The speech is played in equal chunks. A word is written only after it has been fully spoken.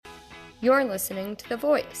You're listening to The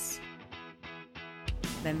Voice.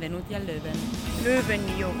 Benvenuti a Leuven. Leuven,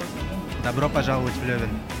 jo. Добро пожаловать в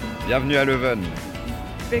Leuven. Bienvenue à Leuven.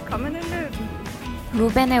 Willkommen in Leuven.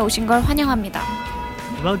 루벤에 오신 걸 환영합니다.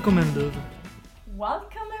 Welcome in Leuven.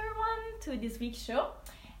 Welcome everyone to this week's show,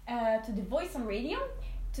 to The Voice on Radio.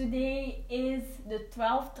 Today is the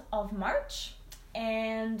 12th of March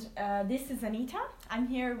and this is Anita. I'm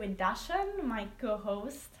here with Dashan, my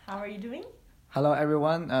co-host. How are you doing? Hello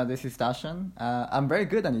everyone, this is Dashan. I'm very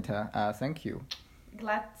good, Anita. Thank you.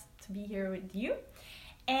 Glad to be here with you.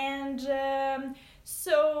 And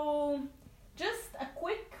so just a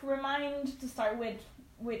quick remind to start with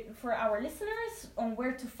for our listeners on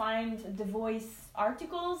where to find The Voice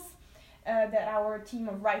articles that our team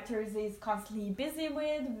of writers is constantly busy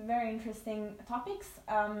with, very interesting topics.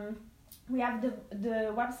 We have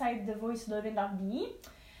the website thevoiceleuven.be,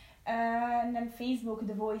 and then Facebook,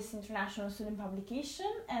 The Voice International Student Publication,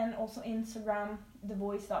 and also Instagram,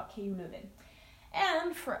 thevoice.ku Leuven.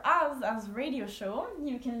 And for us as a radio show,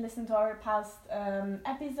 you can listen to our past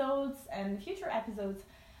episodes and future episodes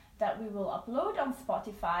that we will upload on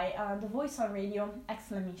Spotify, The Voice on Radio, !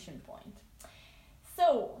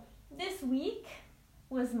 So, this week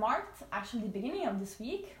was marked, actually the beginning of this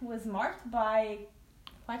week, was marked by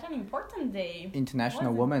quite an important day.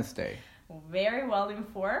 International Women's Day. Very well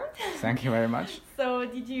informed. Thank you very much. So,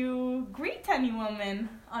 did you greet any woman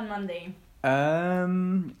on Monday?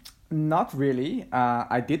 Not really.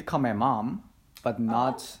 I did call my mom, but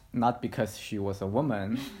not because she was a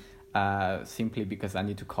woman, simply because I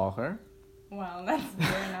need to call her. Well, that's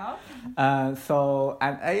fair enough.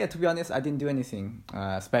 To be honest, I didn't do anything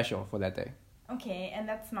special for that day. Okay, and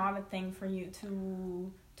that's not a thing for you to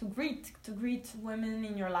greet women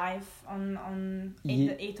in your life on the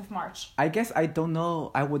 8th of March. I guess I don't know.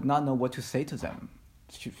 I would not know what to say to them.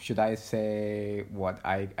 Should I say what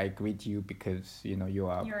I greet you because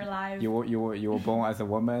you're alive. You were born as a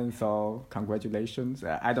woman, so congratulations.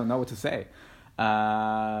 I don't know what to say.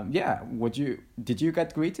 Did you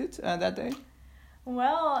get greeted that day?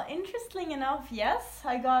 Well, interestingly enough, yes,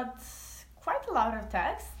 I got quite a lot of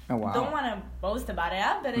texts. Oh, wow. Don't want to boast about it,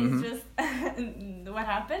 but it's just what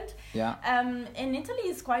happened. Yeah. In Italy,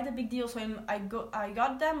 it's quite a big deal. So I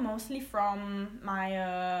got them mostly from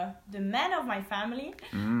the men of my family,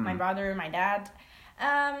 my brother, my dad.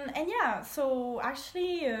 So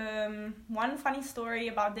actually, one funny story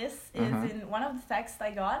about this is in one of the texts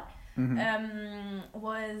I got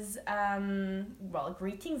was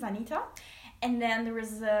greetings, Anita, and then there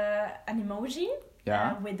was an emoji.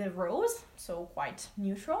 Yeah. With a rose, so quite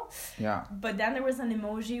neutral. Yeah. But then there was an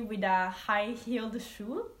emoji with a high-heeled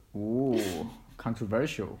shoe. Ooh,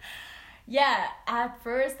 controversial. Yeah, at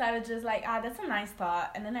first I was just like, that's a nice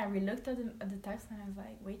thought. And then I re-looked at the text and I was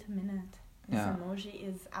like, wait a minute. This emoji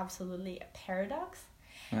is absolutely a paradox.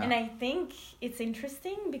 Yeah. And I think it's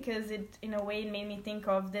interesting because it, in a way, made me think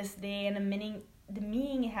of this day and the meaning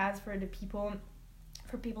it has for people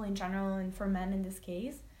in general and for men in this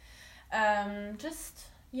case. I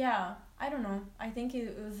don't know. I think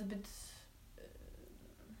it was a bit...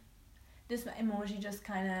 this emoji just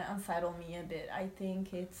kind of unsettled me a bit. I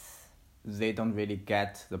think it's... They don't really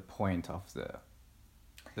get the point of the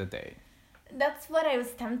day. That's what I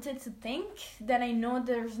was tempted to think. That I know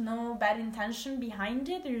there's no bad intention behind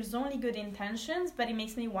it. There's only good intentions. But it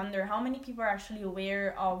makes me wonder how many people are actually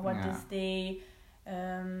aware of what this day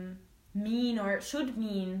mean or should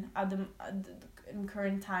mean in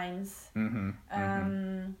current times.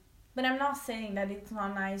 But I'm not saying that it's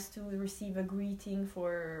not nice to receive a greeting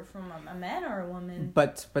from a man or a woman.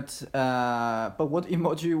 But what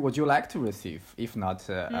emoji would you like to receive if not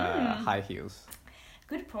high heels?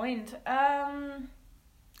 Good point.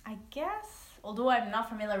 I guess, although I'm not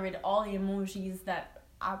familiar with all the emojis that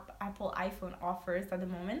Apple iPhone offers at the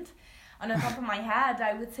moment, on the top of my head,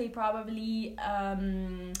 I would say probably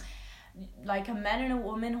like a man and a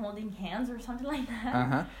woman holding hands or something like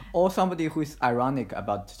that. Or somebody who is ironic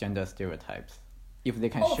about gender stereotypes, if they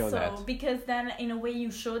can show that. Also, because then in a way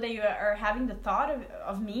you show that you are having the thought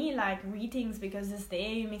of me, like greetings, because this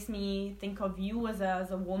day makes me think of you as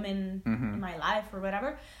a woman in my life or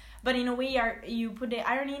whatever. But in a way you put the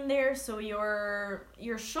irony in there, so you're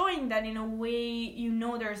showing that in a way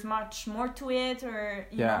there's much more to it, or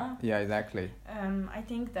you know. Yeah, exactly. I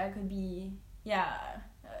think that could be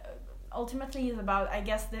ultimately is about, I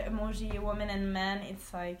guess, the emoji woman and man.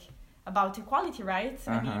 It's like about equality, right?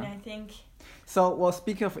 I mean, I think. So, well,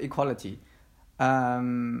 speaking of equality,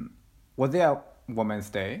 was there a Women's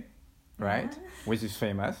Day, right? Which is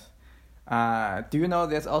famous. Do you know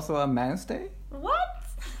there's also a Men's Day? What?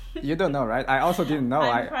 You don't know, right? I also didn't know.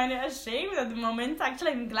 I'm kind of ashamed at the moment.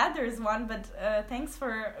 Actually, I'm glad there's one, but thanks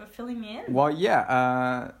for filling me in. Well,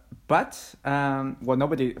 yeah, but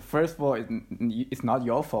nobody. First of all, it's not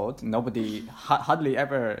your fault. Nobody hardly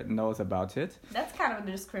ever knows about it. That's kind of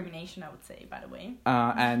a discrimination, I would say, by the way.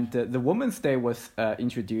 And the Women's Day was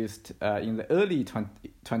introduced in the early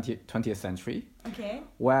 20th century. Okay.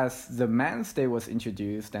 Whereas the Men's Day was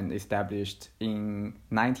introduced and established in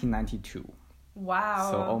 1992. Wow.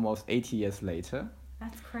 So almost 80 years later.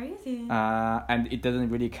 That's crazy. And it doesn't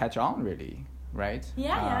really catch on, really, right?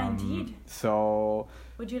 Yeah, indeed. So...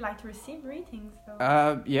 Would you like to receive greetings,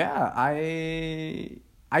 though? Yeah,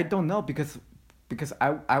 I don't know, because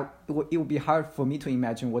it would be hard for me to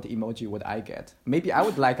imagine what emoji would I get. Maybe I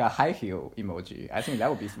would like a high heel emoji. I think that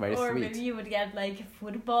would be very sweet. Or maybe you would get like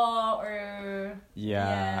football or...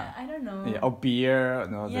 Yeah. I don't know. Yeah, or beer.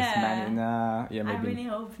 No, this man in maybe. I really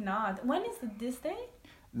hope not. When is this day?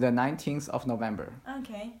 The 19th of November.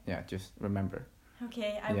 Okay. Yeah, just remember.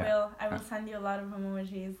 Okay, I will. I will send you a lot of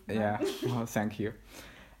emojis. Yeah, well, thank you.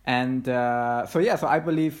 And so I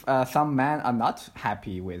believe some men are not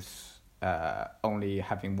happy with only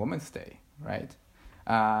having Women's Day, right?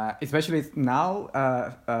 Especially now,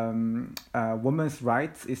 women's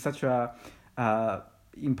rights is such a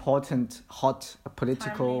important, hot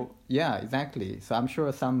political... Timely. Yeah, exactly. So I'm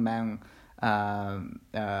sure some men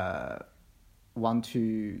want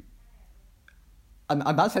to...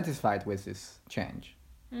 are not satisfied with this change,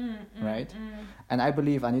 right? And I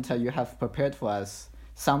believe, Anita, you have prepared for us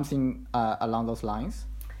something along those lines.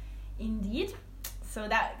 Indeed. So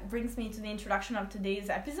that brings me to the introduction of today's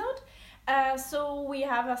episode. So we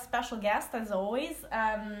have a special guest, as always,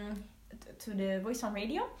 to the Voice on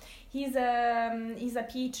Radio. He's a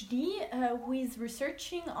PhD who is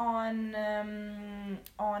researching on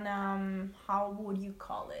how would you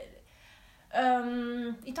call it?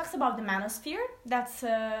 He talks about the manosphere. That's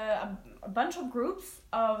a bunch of groups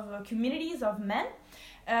of communities of men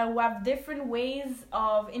who have different ways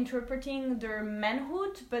of interpreting their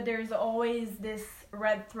manhood, but there's always this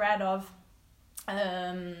red thread of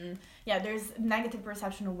there's negative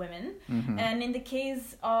perception of women. And in the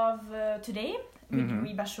case of today with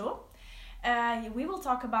Louis Bachot, we will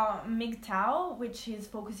talk about MGTOW, which he's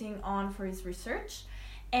focusing on for his research.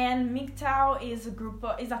 And MGTOW is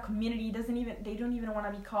a community. They don't even want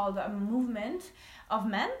to be called a movement of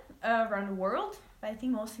men around the world, but I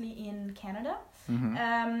think mostly in Canada.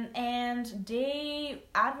 And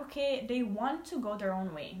they want to go their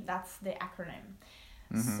own way. That's the acronym.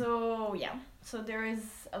 So there is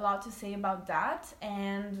a lot to say about that,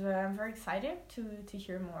 and I'm very excited to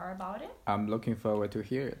hear more about it. I'm looking forward to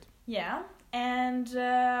hear it. Yeah, and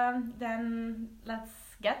then let's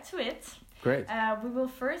get to it. Great. We will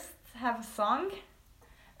first have a song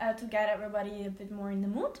to get everybody a bit more in the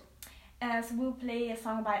mood. So we'll play a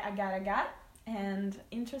song by Agar Agar, and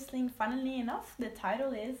funnily enough, the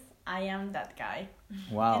title is I Am That Guy.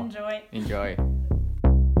 Wow. Enjoy.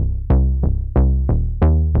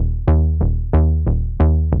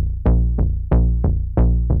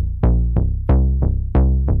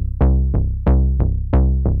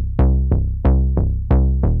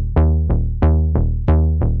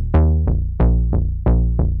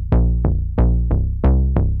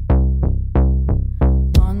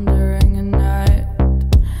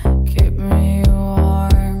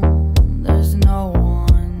 There's no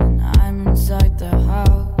one, and I'm inside the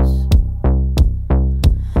house.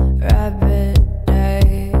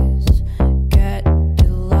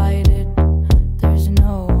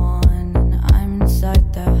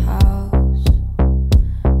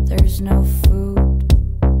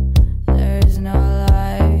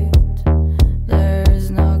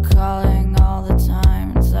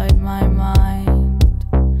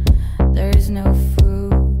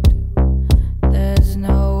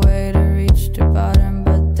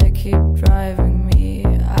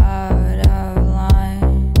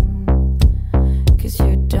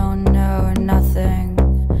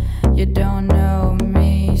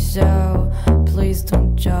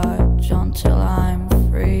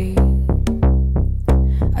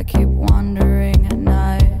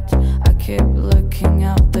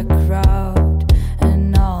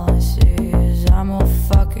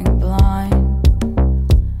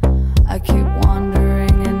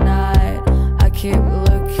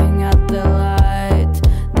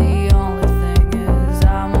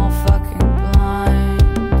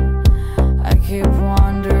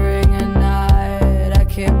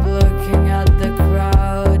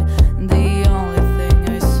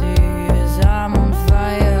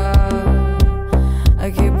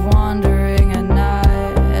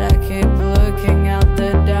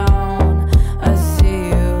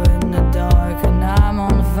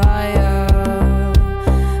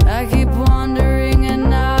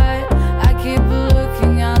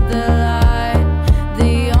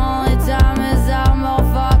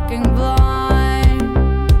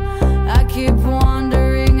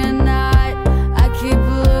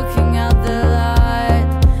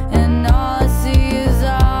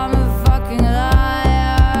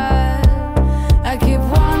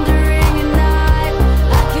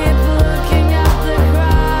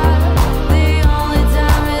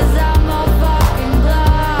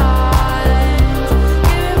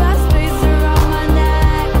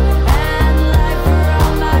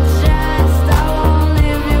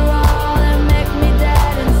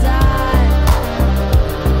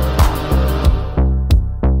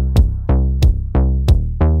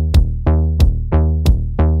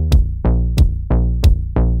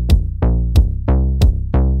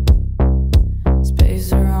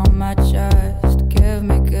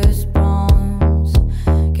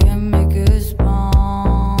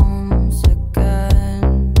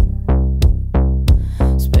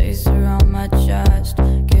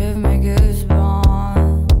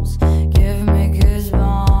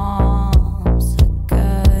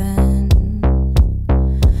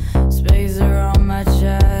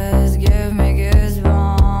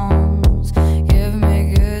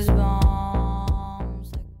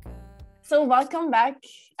 welcome back,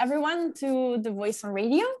 everyone, to The Voice on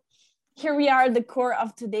Radio. Here we are at the core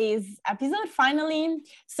of today's episode, finally.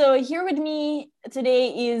 So here with me today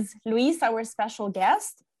is Luis, our special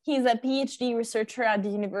guest. He's a PhD researcher at the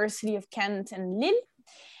University of Kent and Lille.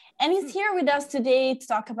 And he's here with us today to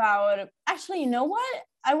talk about, actually, you know what?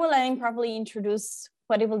 I will let him probably introduce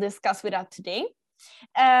what he will discuss with us today.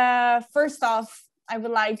 First off, I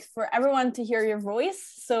would like for everyone to hear your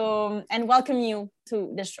voice, and welcome you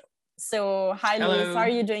to the show. So, hi, Hello. Luis, how are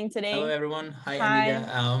you doing today? Hello, everyone. Hi.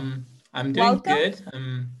 Anita. I'm doing Welcome. good.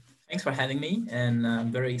 Thanks for having me, and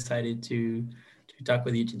I'm very excited to talk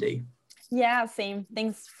with you today. Yeah, same.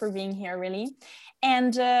 Thanks for being here, really.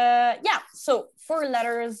 And so 4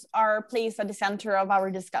 letters are placed at the center of our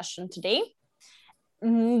discussion today.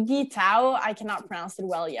 Gitao, I cannot pronounce it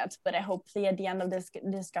well yet, but hopefully at the end of this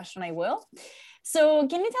discussion I will. So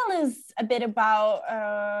can you tell us a bit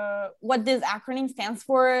about what this acronym stands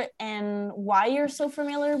for and why you're so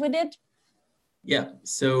familiar with it? Yeah,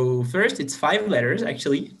 so first it's 5 letters,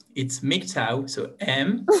 actually. It's MGTOW, so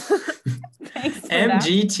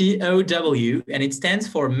MGTOW, and it stands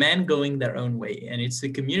for Men Going Their Own Way. And it's a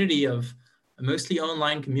community of, a mostly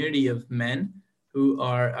online community of men who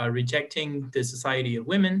are rejecting the society of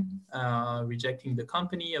women, rejecting the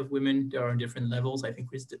company of women. There are different levels. I think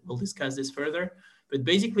we'll discuss this further. But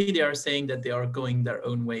basically, they are saying that they are going their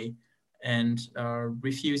own way and are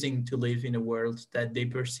refusing to live in a world that they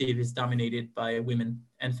perceive is dominated by women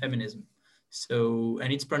and feminism. So,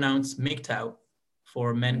 and it's pronounced MGTOW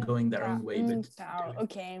for men going their own way. MGTOW,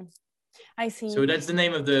 okay, I see. So that's the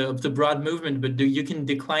name of the broad movement, but you can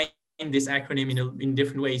decline this acronym in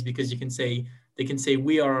different ways, because they can say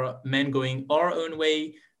we are men going our own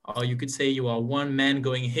way, or you could say you are one man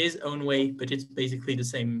going his own way, but it's basically the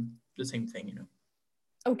same thing, you know.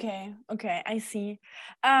 Okay, I see.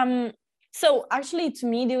 So actually, to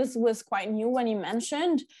me, this was quite new when you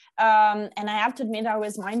mentioned, and I have to admit I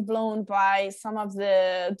was mind blown by some of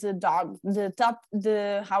the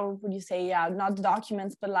how would you say, not the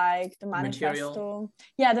documents, but like the manifesto,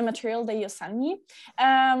 material. The material that you sent me.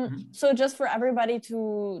 So just for everybody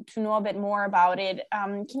to know a bit more about it,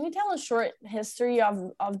 can you tell a short history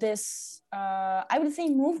of this? I would say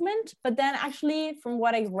movement, but then actually, from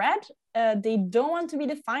what I read, they don't want to be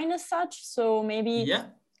defined as such. So maybe.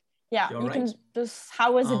 Yeah, you right. Can just,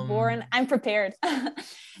 how was it born? I'm prepared.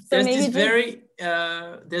 There's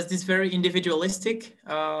this very individualistic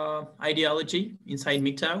ideology inside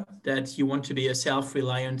MGTOW, that you want to be a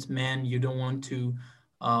self-reliant man. You don't want to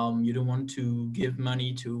give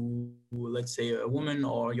money to, let's say, a woman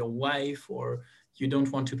or your wife, or you don't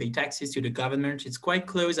want to pay taxes to the government. It's quite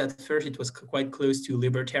close. At first, it was quite close to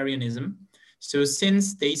libertarianism. So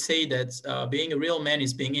since they say that being a real man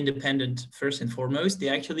is being independent first and foremost, they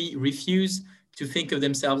actually refuse to think of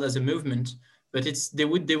themselves as a movement, but they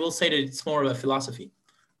will say that it's more of a philosophy.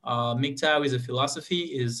 MGTOW is a philosophy,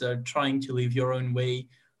 is trying to live your own way,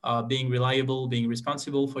 being reliable, being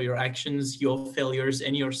responsible for your actions, your failures,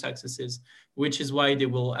 and your successes, which is why they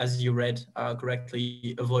will, as you read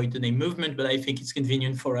correctly, avoid the name movement. But I think it's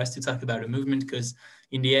convenient for us to talk about a movement, because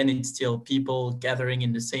in the end, it's still people gathering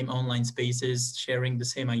in the same online spaces, sharing the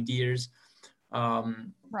same ideas.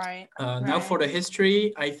 Right. Now for the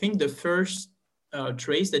history, I think the first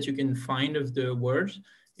trace that you can find of the word,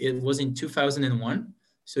 it was in 2001.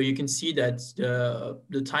 So you can see that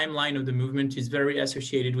the timeline of the movement is very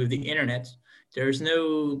associated with the internet. There's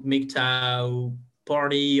no MGTOW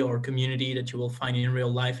party or community that you will find in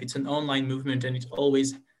real life. It's an online movement, and it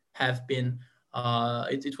always have been.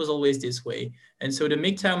 It was always this way. And so the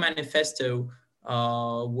MGTOW manifesto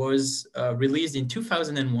was released in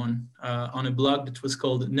 2001 on a blog that was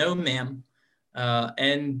called No Ma'am.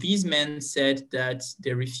 And these men said that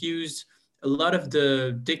they refused a lot of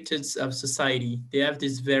the dictates of society. They have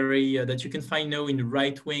this very, that you can find now in the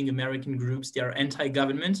right-wing American groups. They are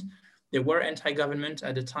anti-government. They were anti-government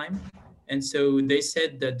at the time. And so they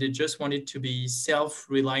said that they just wanted to be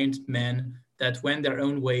self-reliant men that went their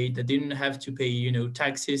own way, that didn't have to pay,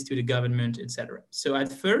 taxes to the government, etc. So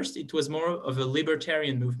at first, it was more of a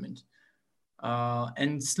libertarian movement.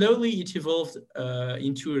 And slowly it evolved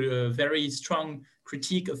into a very strong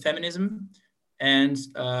critique of feminism and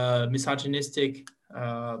misogynistic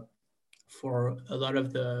for a lot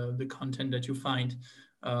of the content that you find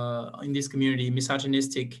in this community,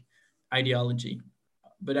 misogynistic ideology.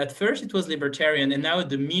 But at first it was libertarian, and now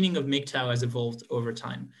the meaning of MGTOW has evolved over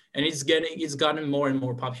time, and it's gotten more and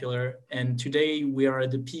more popular. And today we are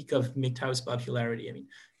at the peak of MGTOW's popularity. I mean,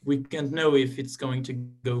 we can't know if it's going to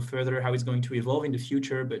go further, how it's going to evolve in the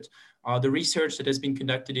future, but the research that has been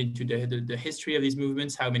conducted into the history of these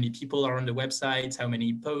movements, how many people are on the websites, how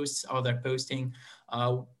many posts are they posting,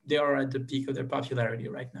 they are at the peak of their popularity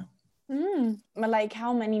right now. But like,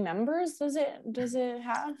 how many members does it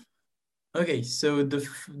have? Okay, so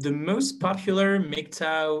the most popular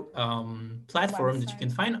MGTOW platform that you can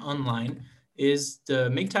find online is the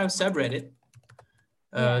MGTOW subreddit.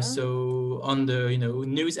 So on the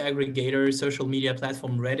news aggregator social media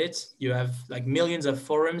platform Reddit, you have like millions of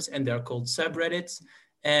forums, and they're called subreddits.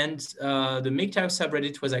 And the MGTOW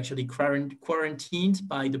subreddit was actually quarantined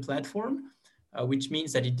by the platform, which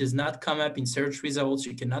means that it does not come up in search results.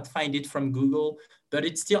 You cannot find it from Google, but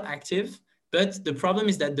it's still active. But the problem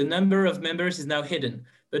is that the number of members is now hidden.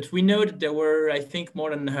 But we know that there were, I think, more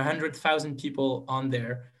than 100,000 people on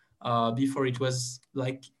there before it was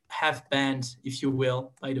like half banned, if you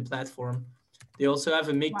will, by the platform. They also have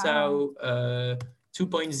a MGTOW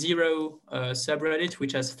 2.0 subreddit,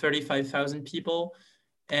 which has 35,000 people.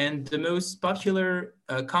 And the most popular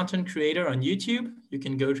content creator on YouTube, you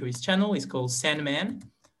can go to his channel, it's called Sandman.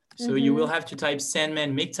 So you will have to type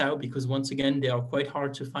Sandman MGTOW because once again, they are quite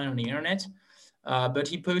hard to find on the internet. But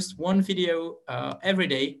he posts one video every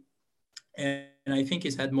day. And I think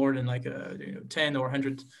he's had more than like 10 or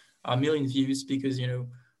 100 million views because, he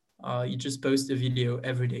just posts a video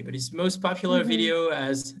every day. But his most popular video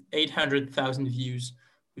has 800,000 views,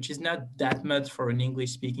 which is not that much for an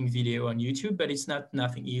English-speaking video on YouTube, but it's not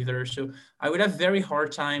nothing either. So I would have very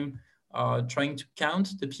hard time trying to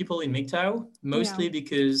count the people in MGTOW, mostly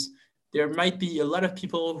because there might be a lot of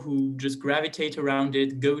people who just gravitate around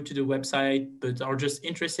it, go to the website, but are just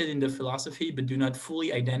interested in the philosophy, but do not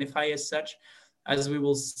fully identify as such. As we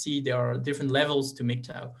will see, there are different levels to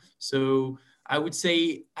MGTOW. So I would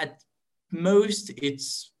say at most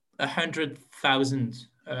it's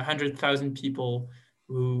 100,000 people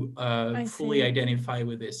who fully identify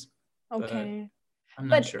with this. Okay. I'm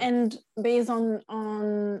not sure. And based on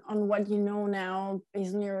what you know now,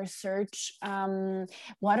 based on your research,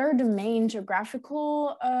 what are the main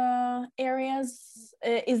geographical areas?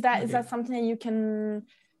 Is that something that you can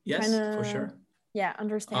for sure.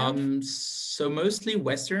 Understand? So mostly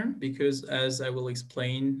Western, because as I will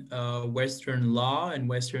explain, Western law and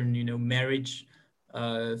Western, marriage,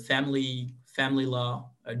 family law,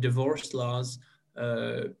 divorce laws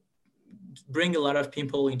bring a lot of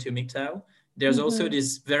people into MGTOW. There's also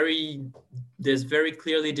this very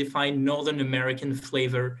clearly defined Northern American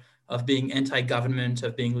flavor of being anti-government,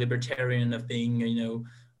 of being libertarian, of being,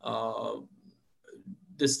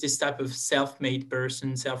 this type of self-made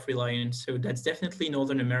person, self-reliant. So that's definitely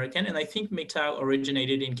Northern American. And I think MGTOW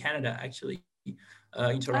originated in Canada, actually,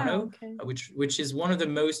 in Toronto, which is one of the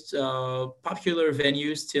most popular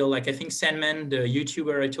venues still. Like I think Sandman, the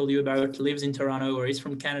YouTuber I told you about, lives in Toronto, or is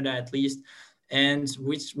from Canada at least. And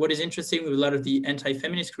what is interesting with a lot of the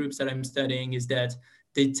anti-feminist groups that I'm studying is that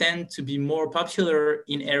they tend to be more popular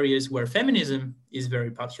in areas where feminism is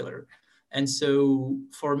very popular. And so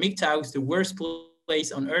for MGTOWs, the worst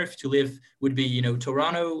place on earth to live would be,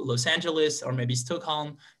 Toronto, Los Angeles, or maybe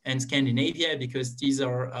Stockholm and Scandinavia, because these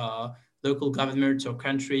are local governments or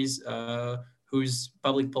countries whose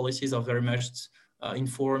public policies are very much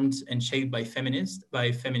informed and shaped by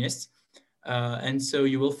feminists. And so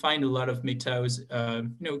you will find a lot of MGTOWs,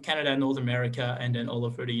 Canada, North America, and then all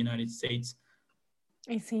over the United States.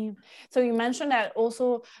 I see. So you mentioned that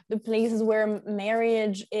also the places where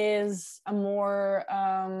marriage is a more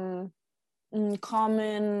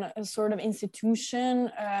common sort of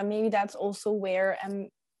institution, maybe that's also where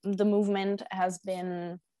the movement has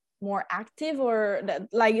been more active, or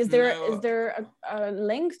is there a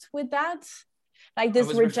link with that? Like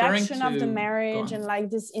this rejection of the marriage and like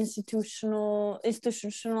this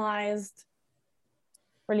institutionalized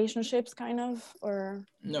relationships kind of, or?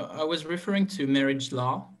 No, I was referring to marriage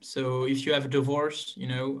law. So if you have a divorce,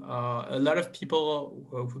 a lot of people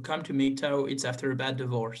who come to MGTOW, it's after a bad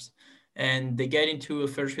divorce. And they get into a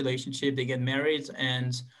first relationship, they get married,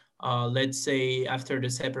 and let's say after the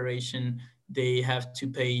separation, they have to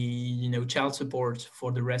pay, child support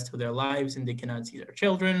for the rest of their lives, and they cannot see their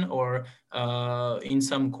children. Or in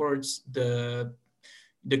some courts, the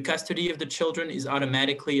custody of the children is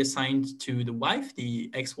automatically assigned to the wife,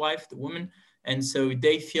 the ex-wife, the woman. And so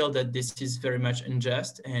they feel that this is very much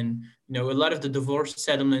unjust. And, a lot of the divorce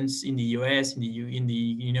settlements in the US,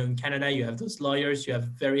 in Canada, you have those lawyers, you have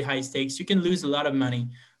very high stakes. You can lose a lot of money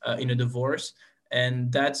in a divorce.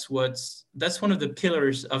 And that's one of the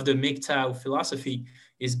pillars of the MGTOW philosophy,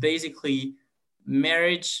 is basically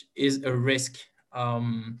marriage is a risk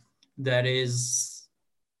that is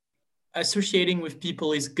associating with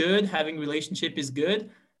people is good, having relationship is good,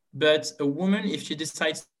 but a woman, if she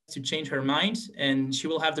decides to change her mind, and she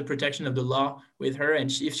will have the protection of the law with her,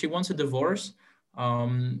 and if she wants a divorce,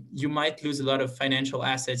 you might lose a lot of financial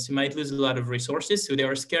assets, you might lose a lot of resources. So they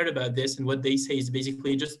are scared about this, and what they say is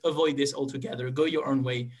basically just avoid this altogether, go your own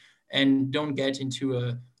way, and don't get into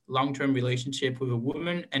a long-term relationship with a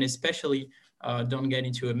woman, and especially don't get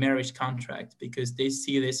into a marriage contract, because they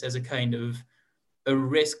see this as a kind of a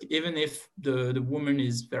risk. Even if the woman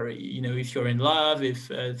is very, if you're in love,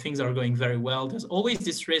 if things are going very well, there's always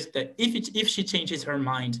this risk that if she changes her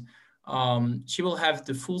mind, she will have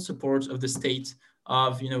the full support of the state,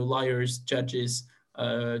 of lawyers, judges,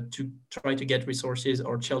 to try to get resources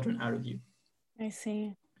or children out of you. I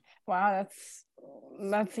see. Wow,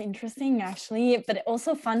 that's interesting, actually. But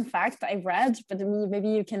also, fun fact I read, but maybe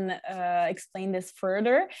you can explain this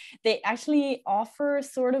further. They actually offer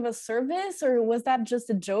sort of a service, or was that just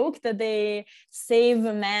a joke that they save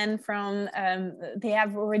a man from? They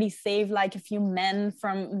have already saved like a few men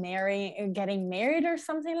from getting married or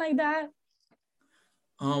something like that.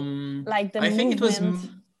 Like the I think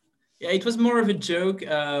movement. it was more of a joke.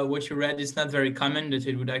 What you read is not very common that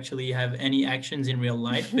it would actually have any actions in real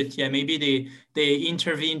life. But yeah, maybe they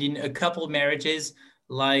intervened in a couple marriages.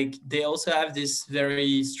 Like they also have this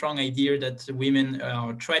very strong idea that women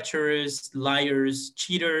are treacherous, liars,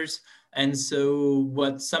 cheaters. And so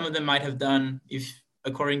what some of them might have done, if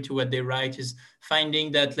according to what they write, is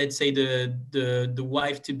finding that, let's say, the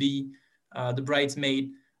wife to be, the bridesmaid,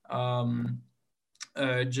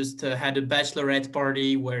 just had a bachelorette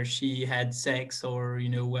party where she had sex, or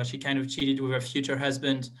where she kind of cheated with her future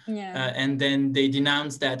husband, and then they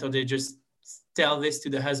denounce that, or they just tell this to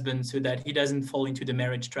the husband so that he doesn't fall into the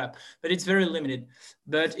marriage trap. But it's very limited.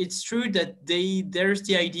 But it's true that there's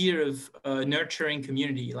the idea of nurturing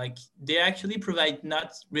community. Like they actually provide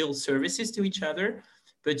not real services to each other,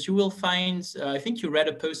 but you will find, I think you read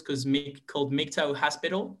a post called MGTOW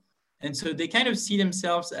Hospital, and so they kind of see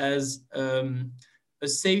themselves as a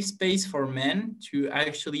safe space for men to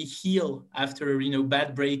actually heal after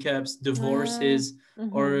bad breakups, divorces,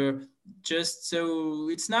 or just, so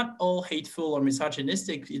it's not all hateful or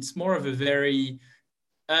misogynistic. It's more of a very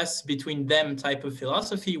us between them type of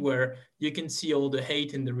philosophy, where you can see all the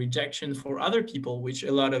hate and the rejection for other people, which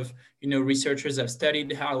a lot of researchers have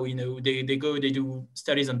studied. How they do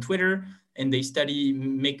studies on Twitter, and they study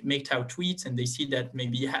MGTOW tweets, and they see that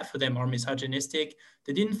maybe half of them are misogynistic.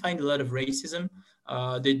 They didn't find a lot of racism.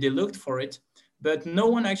 They looked for it, but no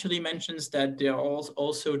one actually mentions that they are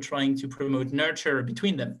also trying to promote nurture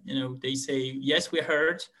between them. They say, yes, we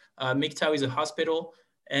heard MGTOW is a hospital,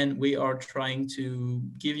 and we are trying to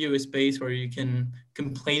give you a space where you can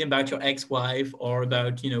complain about your ex-wife or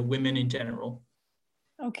about women in general.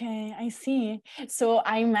 Okay, I see. So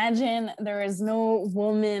I imagine there is no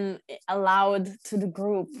woman allowed to the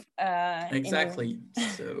group. Exactly.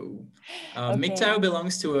 So MGTOW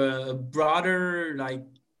belongs to a broader,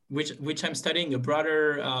 which I'm studying, a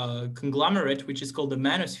broader conglomerate, which is called the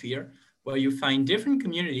manosphere, where you find different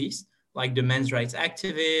communities, like the men's rights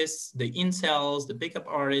activists, the incels, the pickup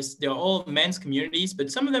artists. They're all men's communities,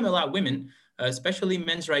 but some of them allow women, especially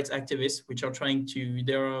men's rights activists, which are trying to,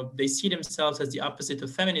 they see themselves as the opposite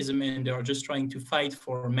of feminism, and they are just trying to fight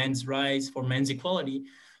for men's rights, for men's equality.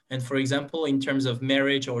 And for example, in terms of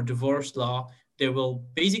marriage or divorce law, they will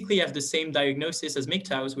basically have the same diagnosis as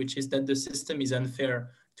MGTOWs, which is that the system is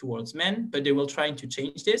unfair towards men, but they will try to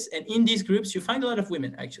change this. And in these groups, you find a lot of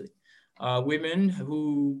women, actually. Women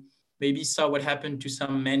who maybe saw what happened to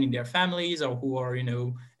some men in their families, or who are,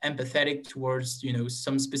 empathetic towards,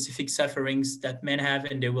 some specific sufferings that men have,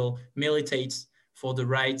 and they will militate for the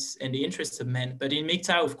rights and the interests of men. But in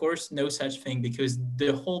MGTOW, of course, no such thing, because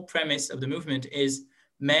the whole premise of the movement is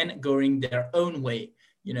men going their own way,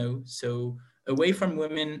 so away from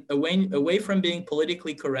women, away from being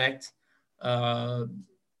politically correct,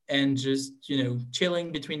 and just,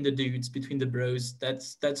 chilling between the dudes, between the bros.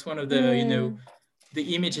 That's one of the,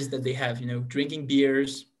 the images that they have, drinking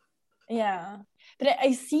beers. Yeah, but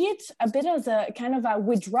I see it a bit as a kind of a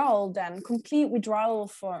withdrawal, then complete withdrawal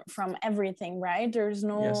from everything, right? There's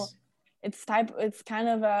no, yes. It's kind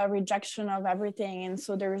of a rejection of everything, and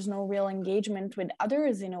so there is no real engagement with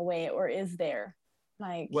others in a way, or is there?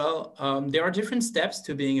 Well, there are different steps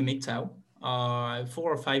to being a MGTOW, 4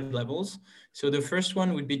 or 5 levels. So the first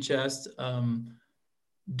one would be just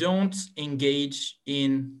don't engage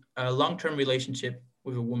in a long-term relationship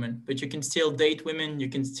with a woman, but you can still date women. You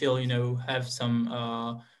can still, have some,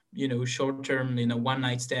 short-term,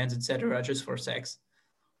 one-night stands, etc., just for sex.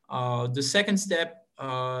 The second step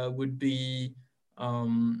would be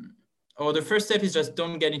or the first step is just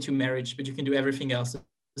don't get into marriage, but you can do everything else.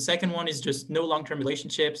 The second one is just no long-term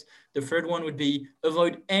relationships. The third one would be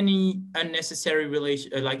avoid any unnecessary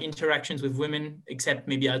interactions with women, except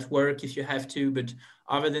maybe at work if you have to. But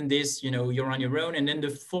other than this, you're on your own. And then the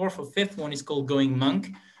fourth or fifth one is called going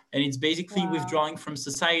monk. And it's basically withdrawing from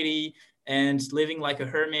society and living like a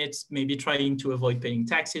hermit, maybe trying to avoid paying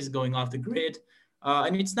taxes, going off the grid.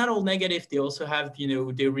 And it's not all negative. They also have,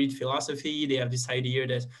 they read philosophy. They have this idea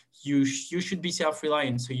that you should be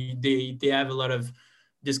self-reliant. So they have a lot of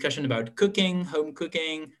discussion about cooking, home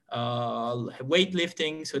cooking,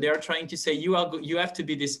 weightlifting. So they are trying to say you have to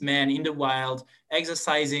be this man in the wild,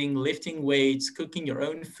 exercising, lifting weights, cooking your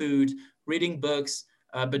own food, reading books,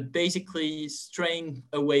 but basically straying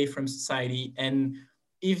away from society. And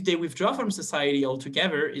if they withdraw from society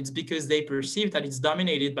altogether, it's because they perceive that it's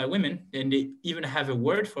dominated by women, and they even have a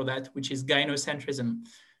word for that, which is gynocentrism.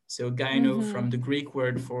 So gyno from the Greek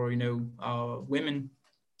word for women.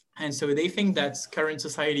 And so they think that current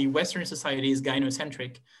society, Western society, is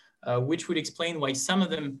gynocentric, which would explain why some of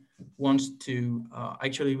them want to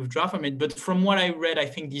actually withdraw from it. But from what I read, I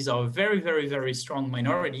think these are a very, very, very strong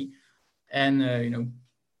minority. And,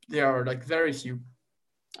 there are like very few.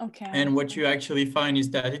 Okay. And what you actually find is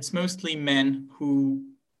that it's mostly men who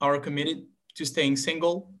are committed to staying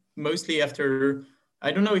single, mostly after,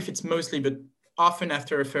 I don't know if it's mostly, but often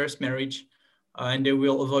after a first marriage. And they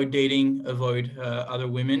will avoid dating, avoid other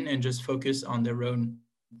women, and just focus on their own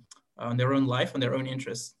life, on their own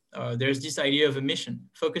interests. There's this idea of a mission.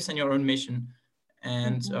 Focus on your own mission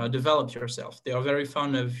and develop yourself. They are very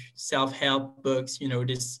fond of self-help books,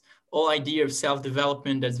 this whole idea of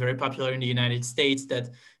self-development that's very popular in the United States, that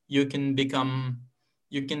you can get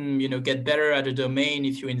better at a domain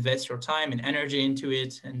if you invest your time and energy into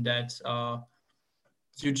it, and that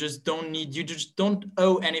you just don't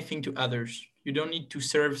owe anything to others. You don't need to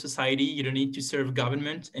serve society, you don't need to serve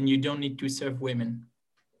government, and you don't need to serve women.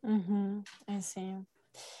 I see.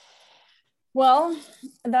 Well,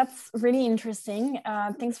 that's really interesting.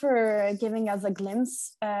 Thanks for giving us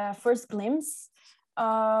a first glimpse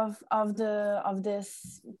of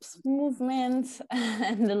this movement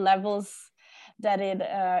and the levels that it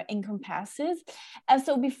encompasses. And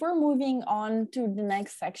so before moving on to the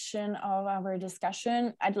next section of our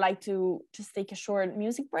discussion, I'd like to just take a short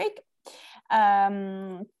music break.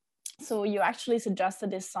 So you actually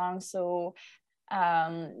suggested this song, so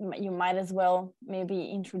you might as well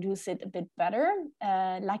maybe introduce it a bit better.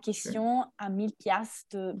 La question à 1000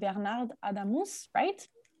 piastres de Bernard Adamus, right?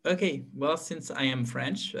 Okay, well, since I am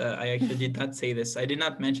French, I actually did not say this. I did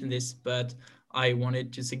not mention this, but I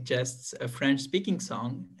wanted to suggest a French-speaking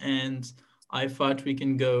song, and I thought we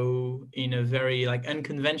can go in a very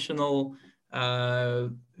unconventional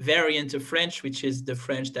variant of French, which is the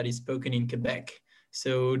French that is spoken in Quebec.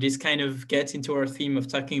 So this kind of gets into our theme of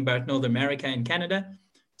talking about North America and Canada.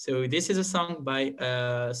 So this is a song by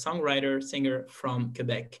a songwriter, singer from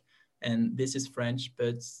Quebec. And this is French,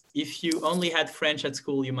 but if you only had French at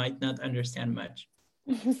school, you might not understand much.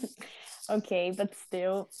 Okay, but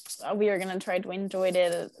still, we are gonna try to enjoy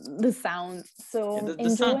the sound. So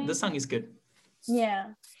yeah, the song is good.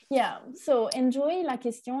 Yeah. So enjoy La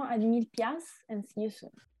question à 10 000 piastres and see you soon.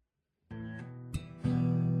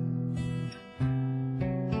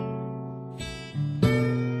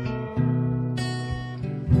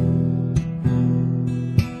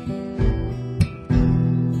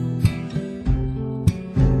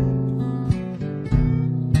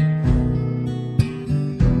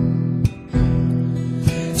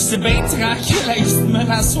 C'est bien tranquille, hey, je me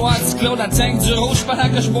rassois du Claude à tank du rouge pendant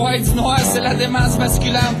que je bois du noir. C'est la démence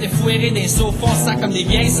masculine, t'es fouéré des sofons, ça comme des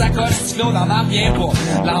vieilles sacoches. Du Claude en revient pas.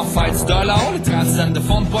 L'enfer du dollar, les 30 cents de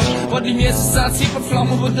fond de poche. Pas de lumière sur le sentier, pas de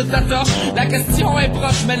flamme au bout de ta torche. La question est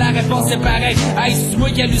proche, mais la réponse est pareille. Hey, c'est moi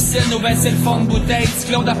qui hallucine, ou ben c'est le fond de bouteille. Du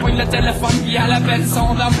Claude appogne le téléphone, puis elle appelle son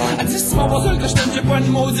homme. Elle dit, c'est mon beau que je t'aime, j'ai pas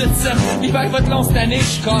une maudite sim. L'hiver va te long cette année, je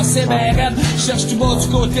suis cassé, ben raide. Je cherche tout bas du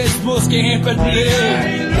côté du pouce qui est un peu de blé.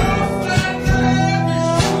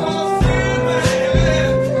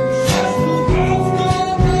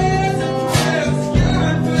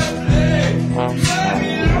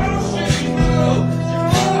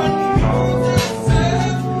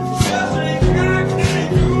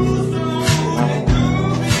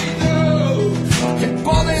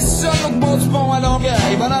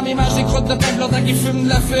 bonhomme, il mange des croûtes de pain longtemps qu'il fume de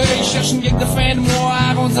la feuille. Il cherche une gig de fin de mois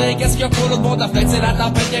à arrondir. Qu'est-ce qu'il y a pour l'autre bord de la fête? C'est la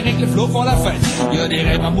tempête qui avec les flots font la fête. Il y a des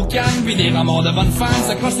rêves en boucan, puis des romans de bonne femme.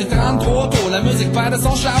 Ça croche, c'est 33 tôt, la musique perd de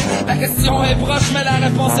son charme. La question est proche, mais la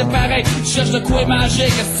réponse est pareille. Tu cherches de quoi manger,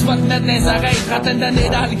 qu'est-ce que tu vas te mettre dans les oreilles? Trentaine d'années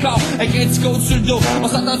dans le corps, avec un petit code sur le dos. On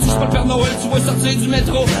s'entend, tu pas le Père Noël, tu vois sortir du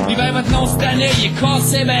métro. L'hiver maintenant cette année, il est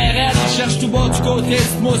cassé, ben raide. Il cherche tout bas du côté,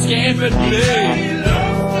 cette mousse qui a un peu de blé.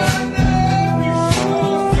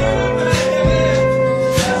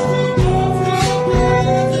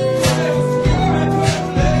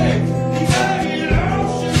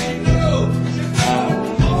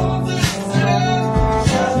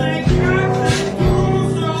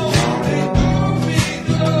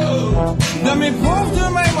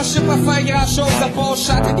 Je sais pas faire grand chose à part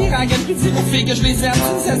chanter des rengaines pis dire aux filles que je les aime.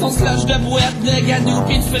 Une saison slush de brouette, de gadou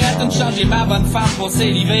pis de frette. Une changer ma bonne femme pour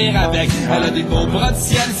l'hiver avec. Elle a des beaux bras de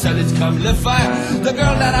ciel, solides comme le fer. The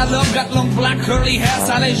girl that I love got long black curly hair.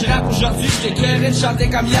 Ça allait, je rappe aujourd'hui, j't'ai éclairé de chanter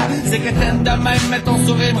comme hier. C'est que t'aimes de même, mais ton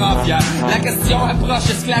sourire me rend fier. La question approche,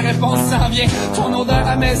 est-ce que la réponse s'en vient? Ton odeur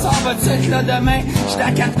à maison va-tu être là demain? J'étais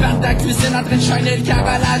à 4 pattes de la cuisine en train de shiner le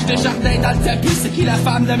carrelage. Des jardins dans le tapis, c'est qui la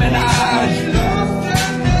femme de ménage?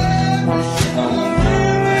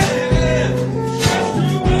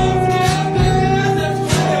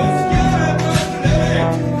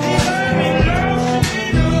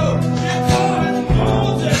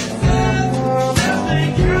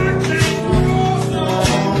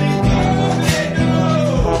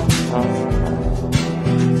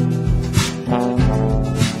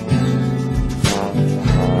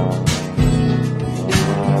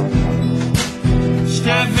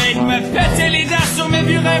 Péter les dents sur mes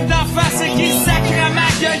vieux rêves d'enfant. C'est qui le sacre à ma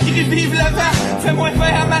gueule qui revive le vent. Fais-moi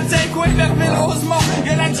faire à matin, quoi, Verville, Rosemont.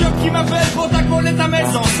 Y'a la job qui m'appelle pour tant qu'on est à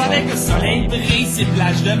maison. Savais que le soleil brille, c'est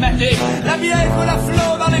plage de maté. La bière pour la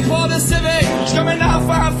flot dans les ports de CV. J'suis comme un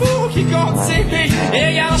enfant fou qui compte ses billes. Et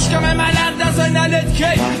regarde, j'suis comme un malade dans un allée de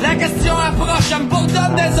quai. La question approche, elle me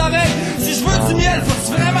bourdonne des oreilles. Si je veux du miel,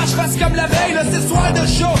 faut que vraiment je fasse comme la veille. Là, c'est soir de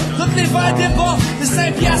show, toutes les verres débordent. C'est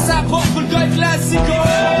 5 piastres à la porte pour le gars classico.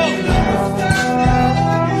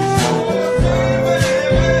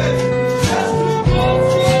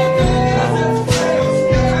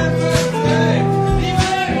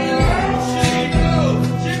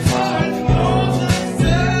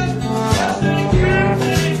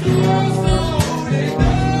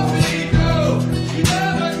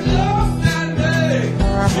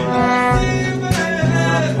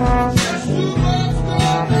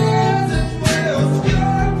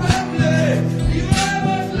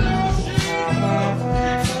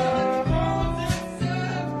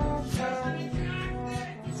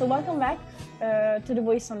 So welcome back to The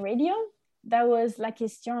Voice on Radio. That was La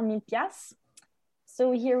Question à 1000 piastres.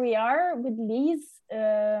 So here we are with Lise,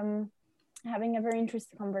 having a very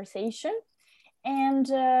interesting conversation. And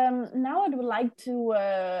now I would like to,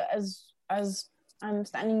 as I'm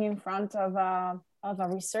standing in front of a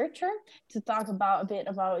researcher, to talk a bit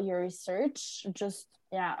about your research. Just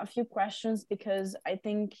a few questions, because I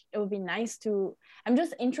think it would be nice to. I'm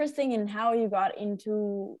just interested in how you got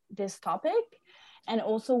into this topic, and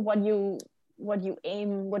also what you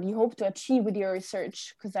hope to achieve with your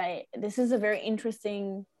research, because this is a very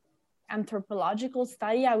interesting anthropological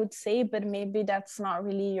study, I would say, but maybe that's not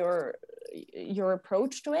really your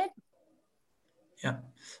approach to it. Yeah.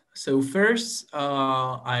 So first,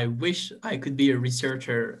 I wish I could be a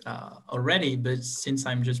researcher already, but since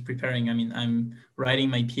I'm just preparing, I'm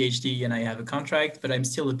writing my PhD and I have a contract, but I'm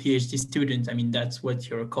still a PhD student. That's what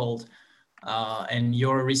you're called. And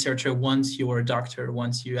you're a researcher once you're a doctor,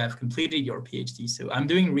 once you have completed your PhD. So I'm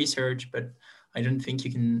doing research, but I don't think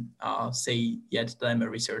you can say yet that I'm a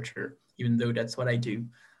researcher, even though that's what I do.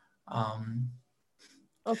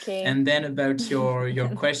 Okay. And then about your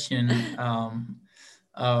question,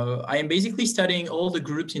 I am basically studying all the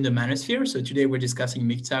groups in the manosphere. So today we're discussing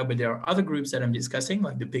MGTOW, but there are other groups that I'm discussing,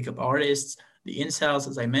 like the pickup artists, the incels,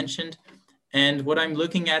 as I mentioned. And what I'm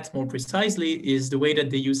looking at more precisely is the way that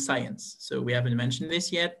they use science. So we haven't mentioned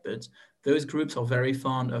this yet, but those groups are very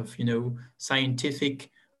fond of,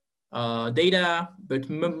 scientific data, but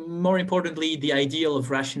more importantly, the ideal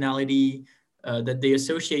of rationality that they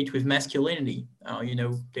associate with masculinity.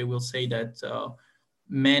 They will say that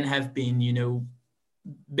men have been,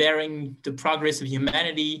 bearing the progress of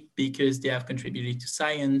humanity because they have contributed to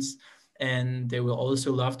science. And they will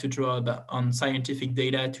also love to draw on scientific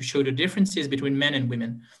data to show the differences between men and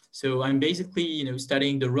women. So I'm basically,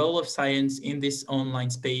 studying the role of science in this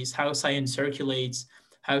online space, how science circulates,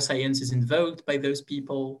 how science is invoked by those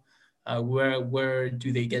people. Where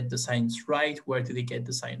do they get the science right? Where do they get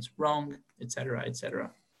the science wrong? Etc.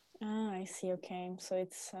 Etc. Ah, I see. Okay, so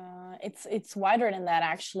it's wider than that,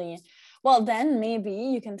 actually. Well, then maybe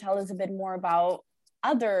you can tell us a bit more about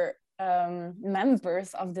other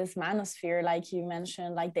members of this manosphere, like you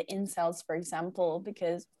mentioned, like the incels, for example,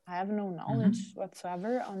 because I have no knowledge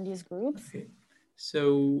whatsoever on these groups. Okay.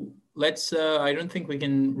 So let's, I don't think we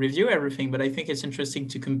can review everything, but I think it's interesting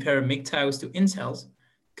to compare MGTOWs to incels,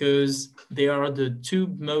 because they are the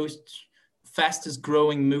two most fastest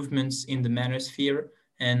growing movements in the manosphere,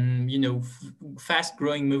 and, you know, fast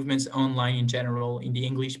growing movements online in general in the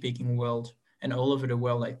English speaking world and all over the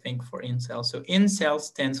world, I think, for incels. So incel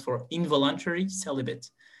stands for involuntary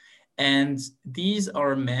celibate. And these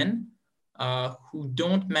are men who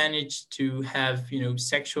don't manage to have, you know,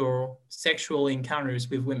 sexual encounters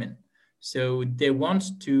with women. So they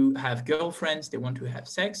want to have girlfriends, they want to have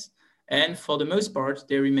sex, and for the most part,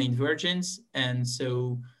 they remain virgins. And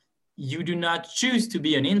so you do not choose to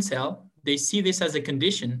be an incel. They see this as a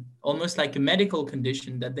condition, almost like a medical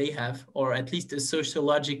condition that they have, or at least a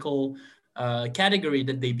sociological category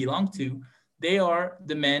that they belong to. They are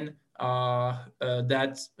the men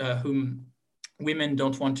whom women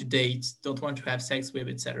don't want to date, don't want to have sex with,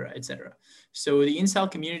 etc., etc. So the incel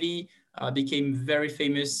community became very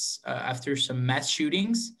famous after some mass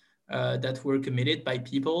shootings that were committed by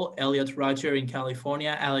people. Elliot Rodger in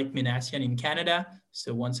California, Alec Minassian in Canada.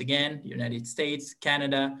 So once again, United States,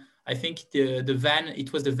 Canada. I think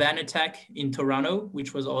it was the van attack in Toronto,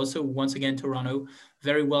 which was also, once again, Toronto,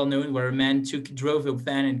 very well known, where a man drove a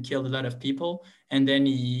van and killed a lot of people. And then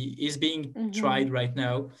he is being tried right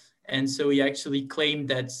now. And so he actually claimed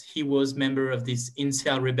that he was member of this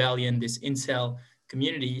incel rebellion, this incel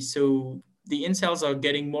community. So the incels are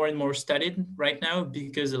getting more and more studied right now,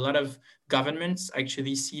 because a lot of governments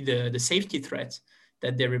actually see the safety threat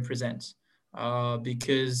that they represent.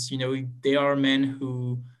 Because, you know, they are men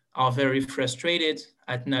who are very frustrated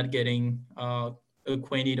at not getting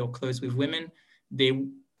acquainted or close with women. They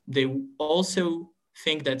also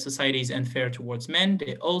think that society is unfair towards men.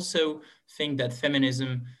 They also think that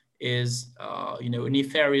feminism is, you know, a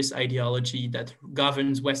nefarious ideology that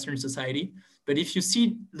governs Western society. But if you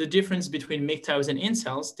see the difference between MGTOWs and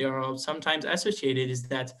incels, they are sometimes associated, is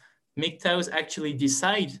that MGTOWs actually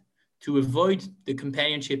decide to avoid the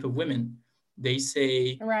companionship of women. They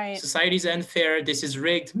say, society is unfair, this is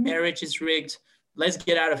rigged, marriage is rigged, let's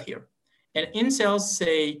get out of here. And incels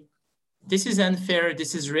say, this is unfair,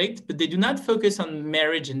 this is rigged, but they do not focus on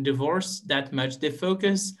marriage and divorce that much. They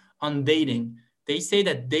focus on dating. They say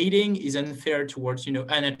that dating is unfair towards, you know,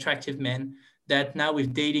 unattractive men, that now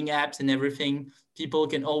with dating apps and everything, people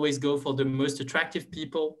can always go for the most attractive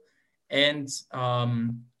people. And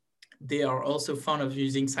they are also fond of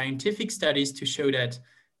using scientific studies to show that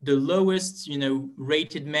the lowest, you know,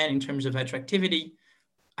 rated men in terms of attractivity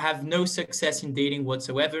have no success in dating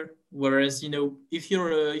whatsoever. Whereas, you know, if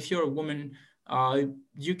you're a woman,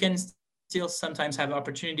 you can still sometimes have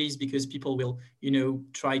opportunities because people will, you know,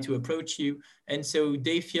 try to approach you. And so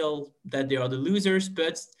they feel that they are the losers,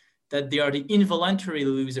 but that they are the involuntary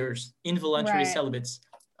losers, involuntary celibates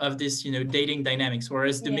of this, you know, dating dynamics.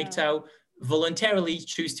 Whereas the MGTOW voluntarily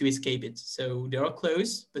choose to escape it. So they are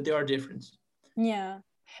close, but they are different. Yeah.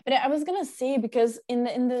 But I was gonna say, because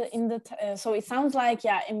so it sounds like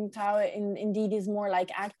MGTOW indeed is more like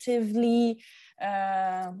actively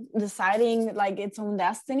deciding like its own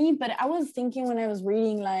destiny. But I was thinking, when I was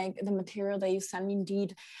reading like the material that you sent me,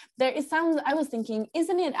 indeed, I was thinking,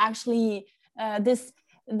 isn't it actually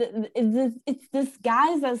it's this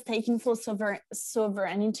guise that's taking full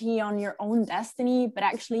sovereignty on your own destiny, but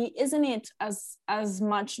actually isn't it as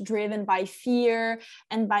much driven by fear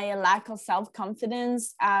and by a lack of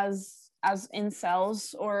self-confidence as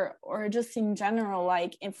incels, or just in general,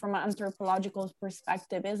 like from an anthropological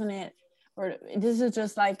perspective, isn't it? Or this is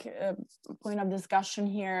just like a point of discussion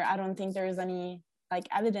here. I don't think there is any like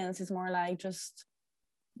evidence. It's more like just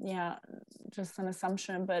an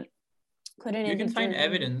assumption, but you can find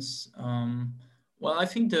evidence. Well, I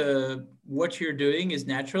think what you're doing is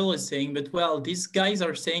natural, is saying, but well, these guys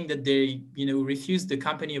are saying that they, you know, refuse the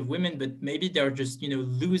company of women, but maybe they're just, you know,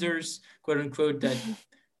 losers, quote unquote, that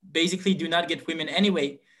basically do not get women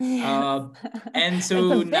anyway. And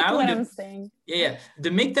so now I'm saying. The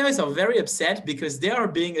MGTOWs are very upset because they are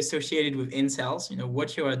being associated with incels, you know,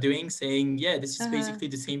 what you are doing, saying, yeah, this is basically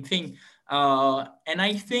the same thing. And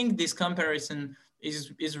I think this comparison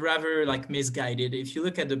is rather like misguided. If you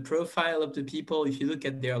look at the profile of the people, if you look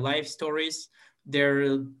at their life stories,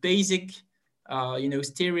 their basic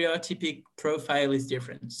stereotypic profile is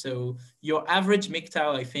different. So your average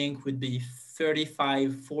MGTOW, I think, would be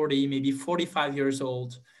 35, 40, maybe 45 years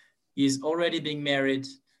old, is already being married,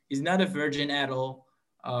 is not a virgin at all,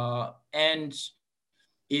 and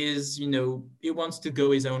is, he wants to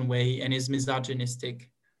go his own way and is misogynistic.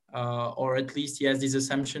 Or at least he has these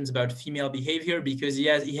assumptions about female behavior because he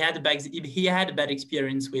had a bad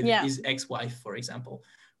experience with his ex-wife, for example.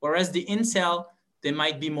 Whereas the incel, they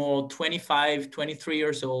might be more 25, 23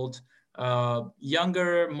 years old,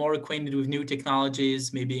 younger, more acquainted with new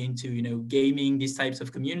technologies, maybe into gaming, these types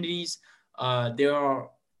of communities. They are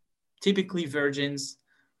typically virgins,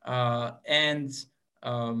 and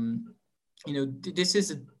this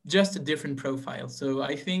is just a different profile. So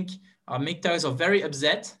I think MGTOWs are very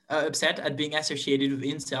upset at being associated with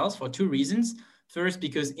incels for two reasons. First,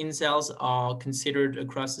 because incels are considered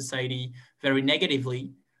across society very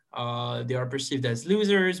negatively. They are perceived as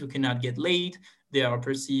losers who cannot get laid. They are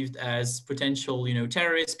perceived as potential,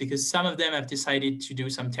 terrorists, because some of them have decided to do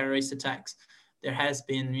some terrorist attacks. There have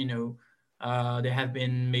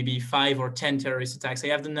been maybe 5 or 10 terrorist attacks. I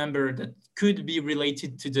have the number that could be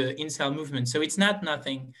related to the incel movement. So it's not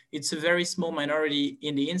nothing. It's a very small minority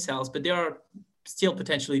in the incels, but they are still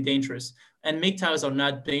potentially dangerous. And MGTOWs are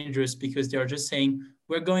not dangerous because they are just saying,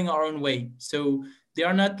 we're going our own way. So they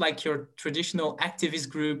are not like your traditional activist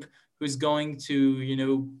group who's going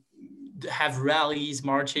to, have rallies,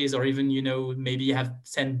 marches, or even, maybe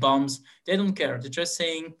send bombs. They don't care. They're just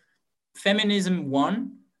saying feminism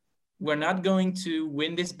won. We're not going to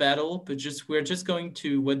win this battle, but we're just going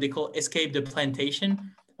to what they call escape the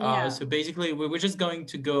plantation. So basically, we're just going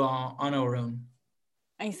to go on our own.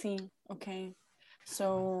 I see. Okay.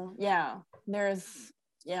 So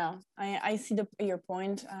I see your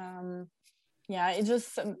point.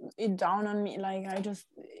 It dawned on me, like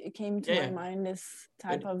it came to my mind, this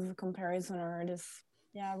type of comparison or this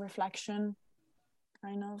reflection.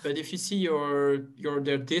 Kind of. But if you see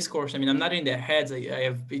their discourse, I mean, I'm not in their heads.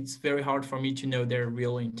 It's very hard for me to know their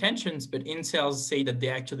real intentions. But incels say that they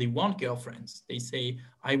actually want girlfriends. They say,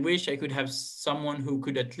 I wish I could have someone who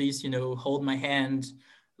could at least, hold my hand,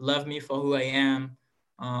 love me for who I am.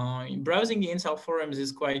 Browsing the incel forums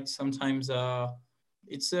is quite sometimes,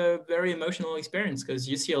 it's a very emotional experience because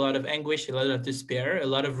you see a lot of anguish, a lot of despair, a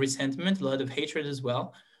lot of resentment, a lot of hatred as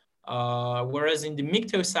well. Whereas in the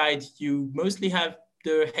MGTOW side, you mostly have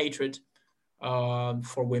the hatred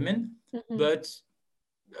for women, but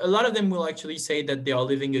a lot of them will actually say that they are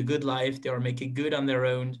living a good life, they are making good on their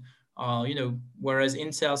own, whereas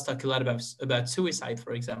incels talk a lot about suicide,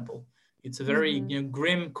 for example. It's a very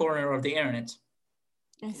grim corner of the internet.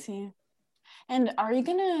 I see. And are you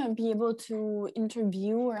gonna be able to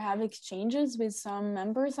interview or have exchanges with some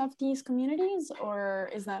members of these communities, or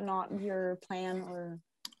is that not your plan or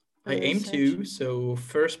I aim to. So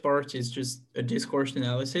first part is just a discourse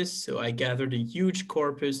analysis. So I gathered a huge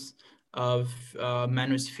corpus of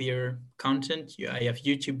manosphere content. I have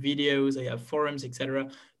YouTube videos, I have forums, etc.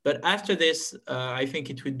 But after this, I think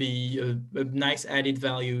it would be a nice added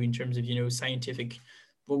value in terms of, scientific,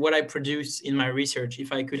 what I produce in my research.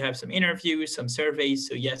 If I could have some interviews, some surveys,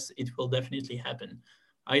 so yes, it will definitely happen.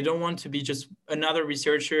 I don't want to be just another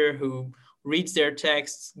researcher who reads their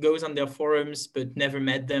texts, goes on their forums, but never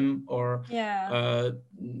met them, or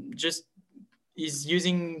just is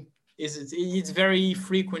using. It's very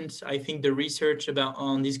frequent. I think the research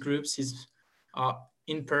on these groups is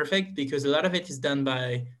imperfect because a lot of it is done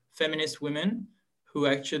by feminist women who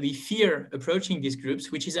actually fear approaching these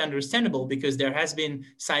groups, which is understandable because there has been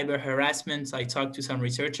cyber harassment. I talked to some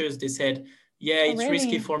researchers. They said, it's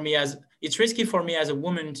risky for me as a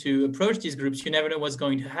woman to approach these groups. You never know what's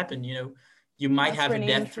going to happen. You might have a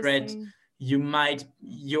death threat.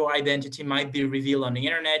 Your identity might be revealed on the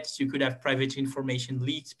internet. You could have private information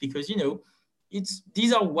leaked because,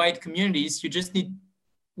 these are white communities. You just need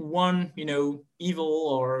one, evil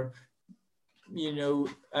or,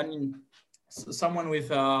 someone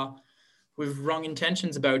with wrong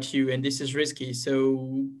intentions about you, and this is risky.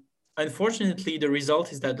 So unfortunately, the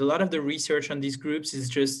result is that a lot of the research on these groups is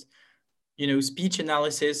just, speech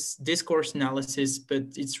analysis, discourse analysis, but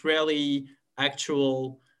it's rarely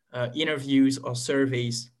actual interviews or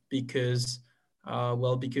surveys because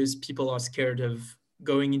people are scared of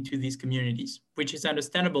going into these communities, which is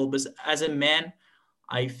understandable. But as a man,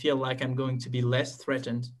 I feel like I'm going to be less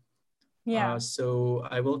threatened. So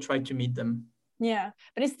I will try to meet them. Yeah,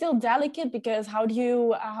 but it's still delicate because how do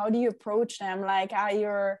you approach them? Like,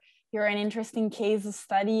 you're an interesting case of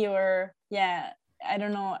study, or I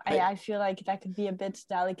don't know. I feel like that could be a bit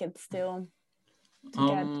delicate still.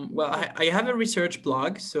 I have a research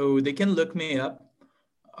blog, so they can look me up.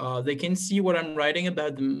 They can see what I'm writing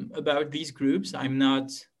about these groups. I'm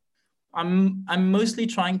mostly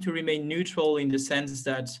trying to remain neutral in the sense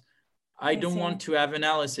that I don't want to have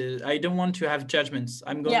analysis. I don't want to have judgments.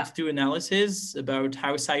 I'm going to do analysis about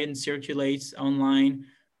how science circulates online,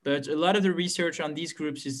 but a lot of the research on these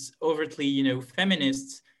groups is overtly,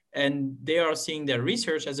 feminists, and they are seeing their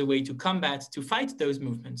research as a way to fight those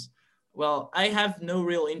movements. Well, I have no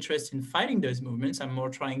real interest in fighting those movements. I'm more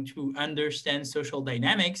trying to understand social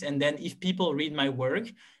dynamics. And then if people read my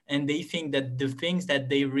work and they think that the things that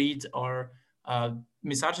they read are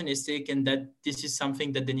misogynistic and that this is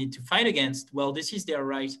something that they need to fight against, well, this is their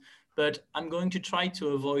right. But I'm going to try to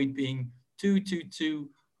avoid being too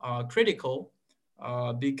critical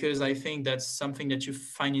because I think that's something that you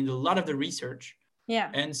find in a lot of the research.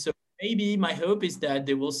 Yeah. And so maybe my hope is that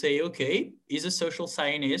they will say, okay, he's a social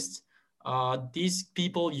scientist. These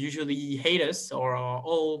people usually hate us or are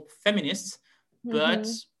all feminists, but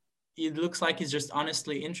it looks like he's just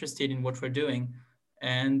honestly interested in what we're doing.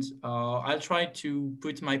 And I'll try to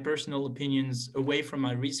put my personal opinions away from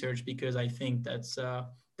my research because I think that's a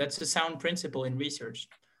sound principle in research.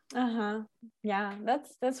 Yeah,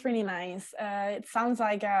 that's really nice. It sounds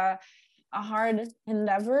like a hard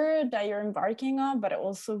endeavor that you're embarking on, but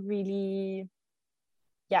also really,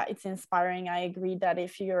 it's inspiring. I agree that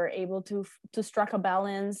if you're able to strike a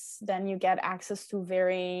balance, then you get access to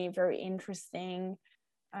very, very interesting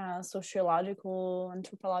sociological,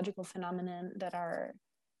 anthropological phenomena that are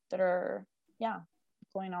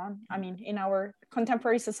going on. I mean, in our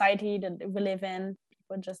contemporary society that we live in,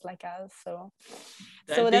 people just like us. So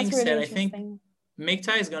that's really interesting. I think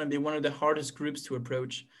MGTOW is going to be one of the hardest groups to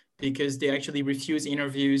approach because they actually refuse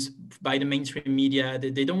interviews by the mainstream media.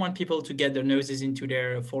 They don't want people to get their noses into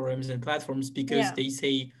their forums and platforms because they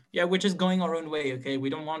say, we're just going our own way, okay? We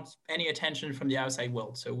don't want any attention from the outside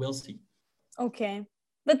world, so we'll see. Okay,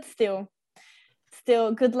 but still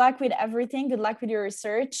good luck with everything. Good luck with your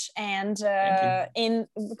research, and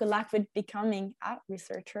good luck with becoming a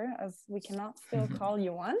researcher, as we cannot still call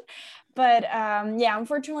you one. But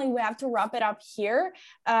unfortunately we have to wrap it up here.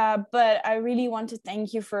 But I really want to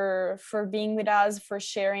thank you for being with us, for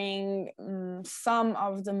sharing some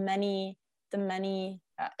of the many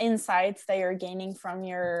insights that you're gaining from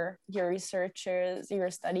your researches,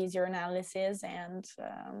 your studies, your analysis, and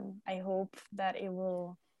I hope that it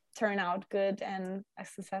will turn out good and a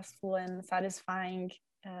successful and satisfying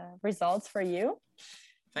results for you.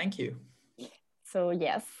 Thank you. So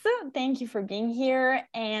yes, thank you for being here,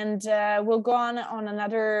 and we'll go on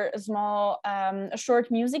another small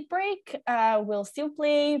short music break. We'll still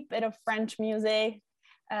play a bit of French music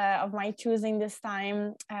of my choosing this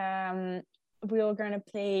time. We're gonna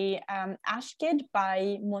play Ash Kid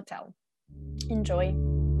by Motel. Enjoy.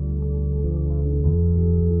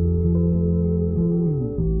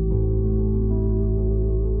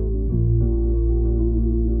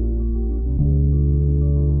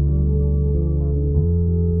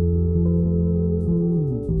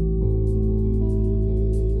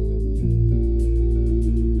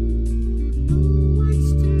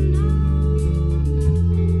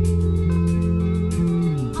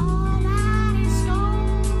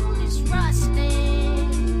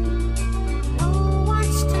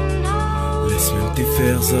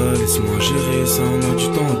 Laisse-moi gérer ça, on a du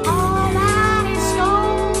temps à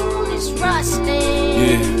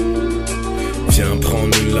gagner. Viens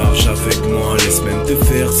prendre une large avec moi, laisse même te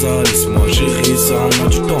faire ça. Laisse-moi gérer ça, on a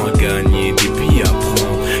du temps à gagner. Des billets à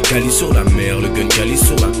prendre, Cali sur la mer, le gun Cali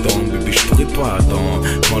sur la tempe. Bébé je pourrais pas attendre,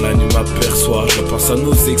 quand la nuit m'aperçoit. Je pense à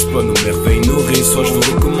nos exploits, nos merveilles, nos réseaux. Je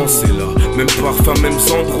veux recommencer là, même parfum, même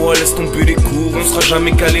endroit. Laisse tomber les cours, on sera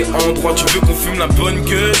jamais calé en droit. Tu veux qu'on fume la bonne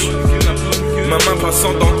queue? Ma main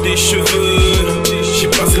passant dans tes cheveux, j'y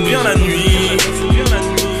passerai bien la nuit,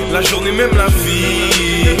 la journée même la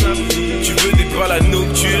vie. Tu veux des balades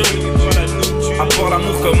nocturnes, à boire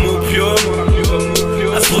l'amour comme opium,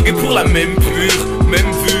 à se droguer pour la même pure,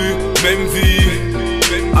 même vue, même vie.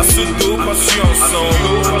 À ce dos, passion ensemble.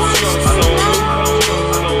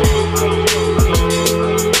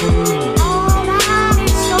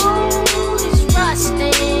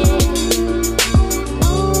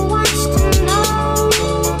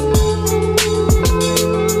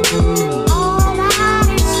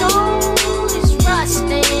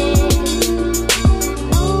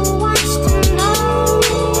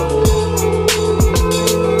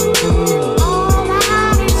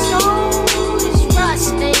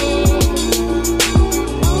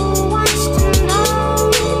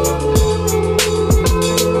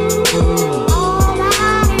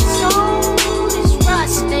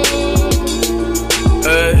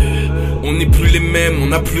 On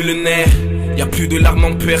n'a plus le nerf, Y'a plus de larmes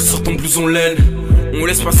en père sur ton blouson laine. On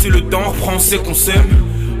laisse passer le temps, on reprend, on sait qu'on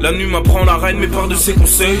s'aime. La nuit m'apprend la reine, mais part de ses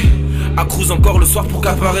conseils. Accrouse encore le soir pour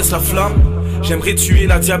qu'apparaisse la flamme. J'aimerais tuer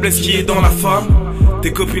la diablesse qui est dans la femme.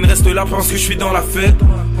 Tes copines restent là, pensent que je suis dans la fête.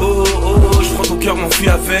 Oh, oh, oh, je prends ton cœur, m'enfuis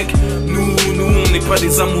avec. Nous, on n'est pas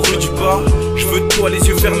des amoureux du bar. Je veux de toi, les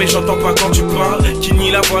yeux fermés, j'entends pas quand tu parles. Qui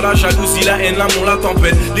nie la voix, la jalousie, la haine, l'amour, la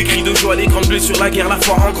tempête. Les cris de joie, les grandes blessures, la guerre, la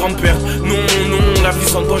foi en grande perte. Non, non, la vie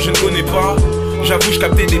sans toi, je ne connais pas. J'avoue, je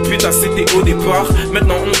captais des pétasses, c'était au départ.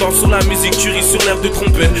 Maintenant on danse sur la musique, tu ris sur l'air de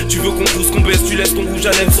trompette. Tu veux qu'on pousse, qu'on baisse, tu laisses ton rouge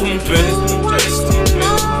à lèvres sur mon pelle.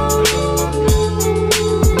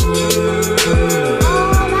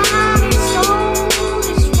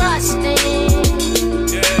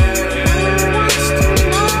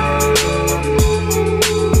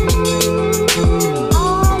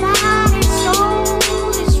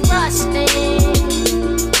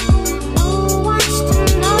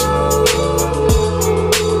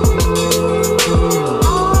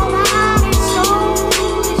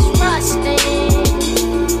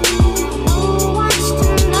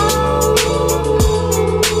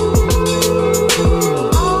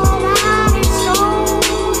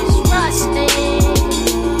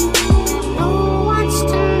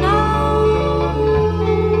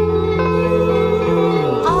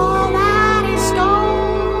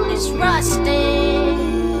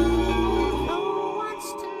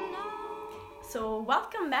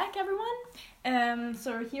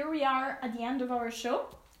 So here we are at the end of our show.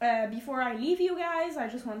 Before I leave you guys, I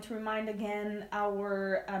just want to remind again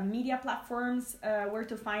our media platforms where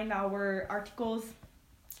to find our articles.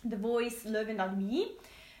 The Voice Leuven.be,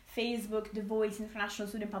 Facebook The Voice International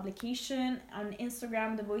Student Publication, on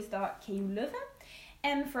Instagram thevoice.ku Leuven,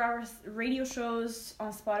 and for our radio shows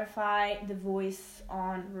on Spotify, The Voice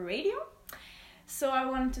on Radio. So I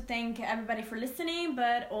want to thank everybody for listening,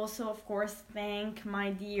 but also of course thank my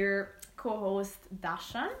dear co-host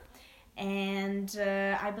Dashan. And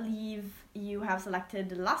I believe you have selected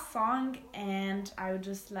the last song, and I will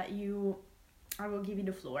just I will give you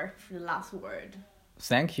the floor for the last word.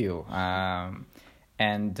 Thank you.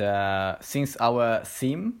 And since our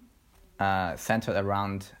theme centered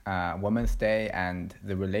around Women's Day and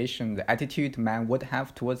the attitude man would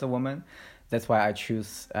have towards a woman, that's why I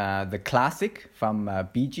choose the classic from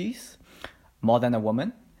Bee Gees, More Than a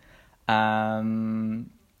Woman.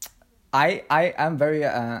 I am very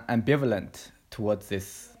ambivalent towards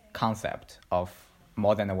this concept of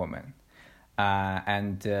more than a woman.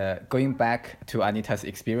 And going back to Anita's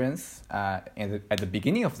experience at the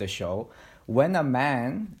beginning of the show, when a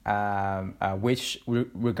man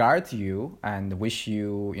regards you and wish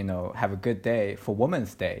you have a good day for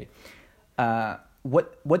Women's Day,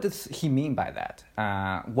 what does he mean by that?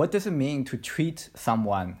 What does it mean to treat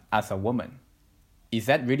someone as a woman? Is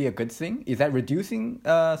that really a good thing? Is that reducing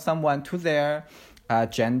someone to their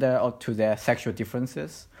gender or to their sexual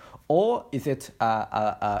differences? Or is it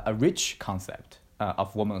a rich concept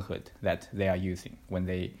of womanhood that they are using when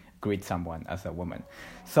they greet someone as a woman?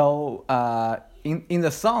 So in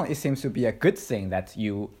the song, it seems to be a good thing that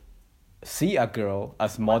you see a girl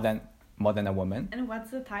as more than a woman. And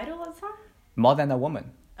what's the title of the song? More Than a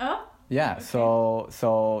Woman. Oh. Yeah. Okay.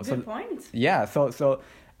 So. Good point. Yeah. So.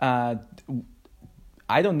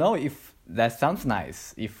 I don't know if that sounds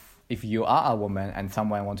nice. If you are a woman and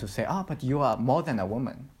someone wants to say, "Oh, but you are more than a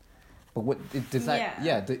woman," but does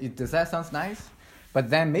that sound nice? But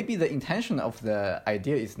then maybe the intention of the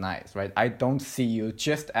idea is nice, right? I don't see you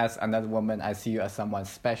just as another woman. I see you as someone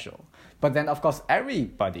special. But then, of course,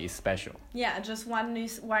 everybody is special. Yeah, just one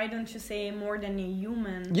is, why don't you say more than a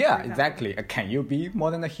human? Yeah, exactly. Can you be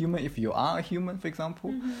more than a human if you are a human, for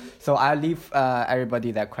example? Mm-hmm. So I'll leave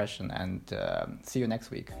everybody that question, and see you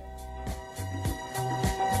next week.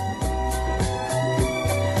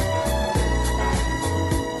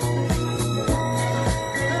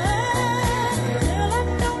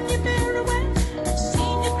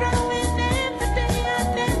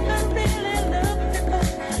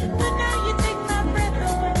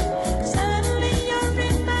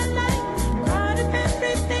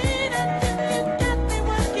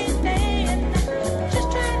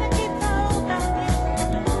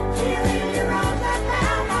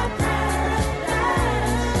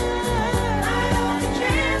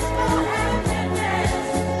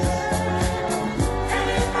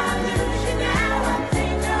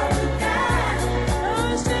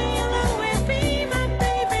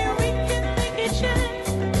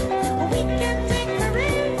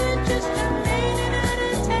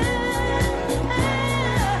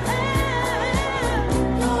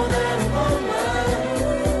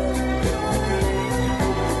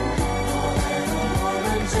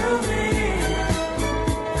 To me.